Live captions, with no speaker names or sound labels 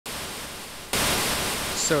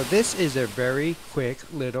So this is a very quick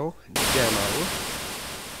little demo.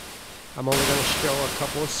 I'm only going to show a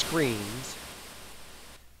couple of screens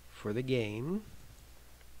for the game.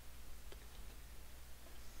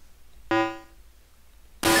 My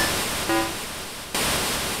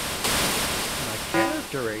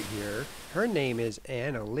character right here, her name is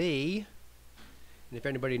Anna Lee. And if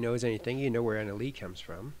anybody knows anything, you know where Anna Lee comes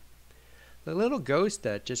from. The little ghost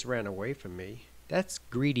that just ran away from me, that's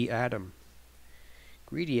Greedy Adam.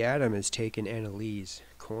 Greedy Adam has taken Anna Lee's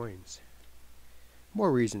coins.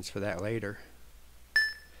 More reasons for that later.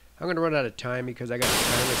 I'm going to run out of time because I got the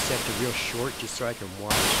timer set to real short just so I can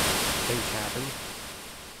watch things happen.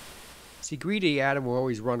 See, Greedy Adam will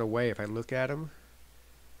always run away if I look at him.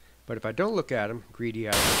 But if I don't look at him, Greedy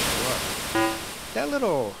Adam will show up. That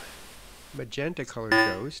little magenta colored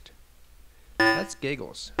ghost, that's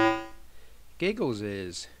Giggles. Giggles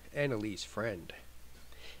is Anna Lee's friend.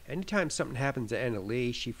 Anytime something happens to Anna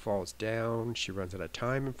Lee, she falls down, she runs out of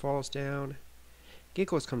time and falls down.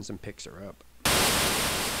 Giggles comes and picks her up.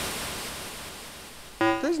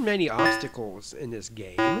 There's many obstacles in this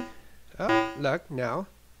game. Oh, look, now.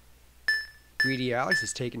 Greedy Alex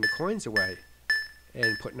is taking the coins away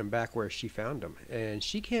and putting them back where she found them. And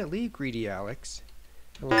she can't leave Greedy Alex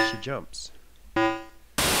unless she jumps.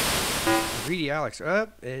 Greedy Alex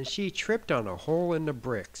up, and she tripped on a hole in the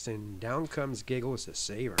bricks, and down comes Giggles to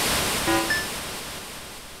save her.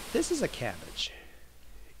 This is a cabbage.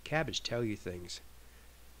 Cabbage tell you things.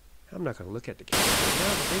 I'm not going to look at the cabbage right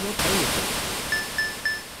now, but they will tell you things.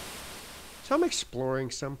 So I'm exploring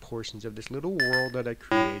some portions of this little world that I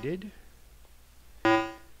created. I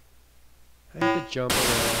have to jump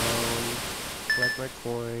around, collect my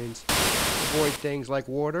coins, avoid things like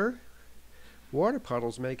water. Water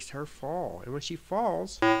puddles makes her fall, and when she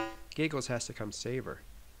falls, Giggles has to come save her.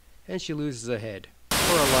 And she loses a head, or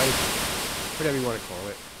a life, whatever you want to call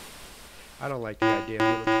it. I don't like the idea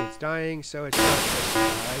of little kids dying, so it's not just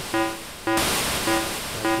life.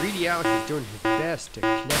 Now, Greedy Alex is doing his best to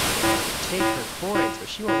connect her and take her coins, but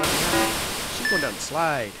she won't let him have it. She's going down the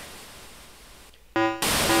slide. I'm going to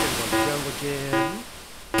go in the jungle gym.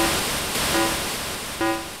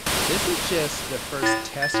 This is just the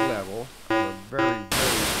first test level of a very,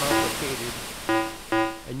 very complicated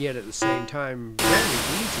and yet at the same time very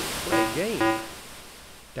easy to play game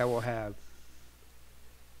that will have,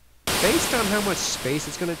 based on how much space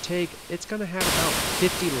it's going to take, it's going to have about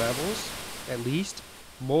 50 levels at least,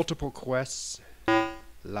 multiple quests,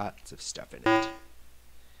 lots of stuff in it.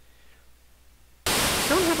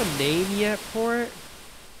 Don't have a name yet for it.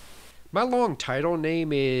 My long title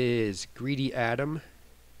name is Greedy Adam: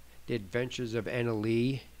 The Adventures of Anna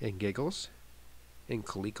Lee and Giggles in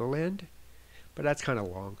Colecoland. But that's kind of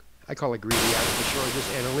long. I call it Greedy Adam for sure,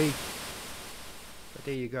 just Anna Lee. But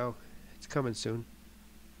there you go. It's coming soon.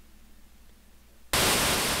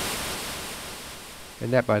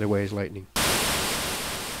 And that, by the way, is lightning.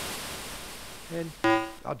 And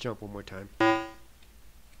I'll jump one more time.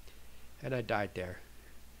 And I died there.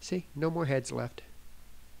 See? No more heads left.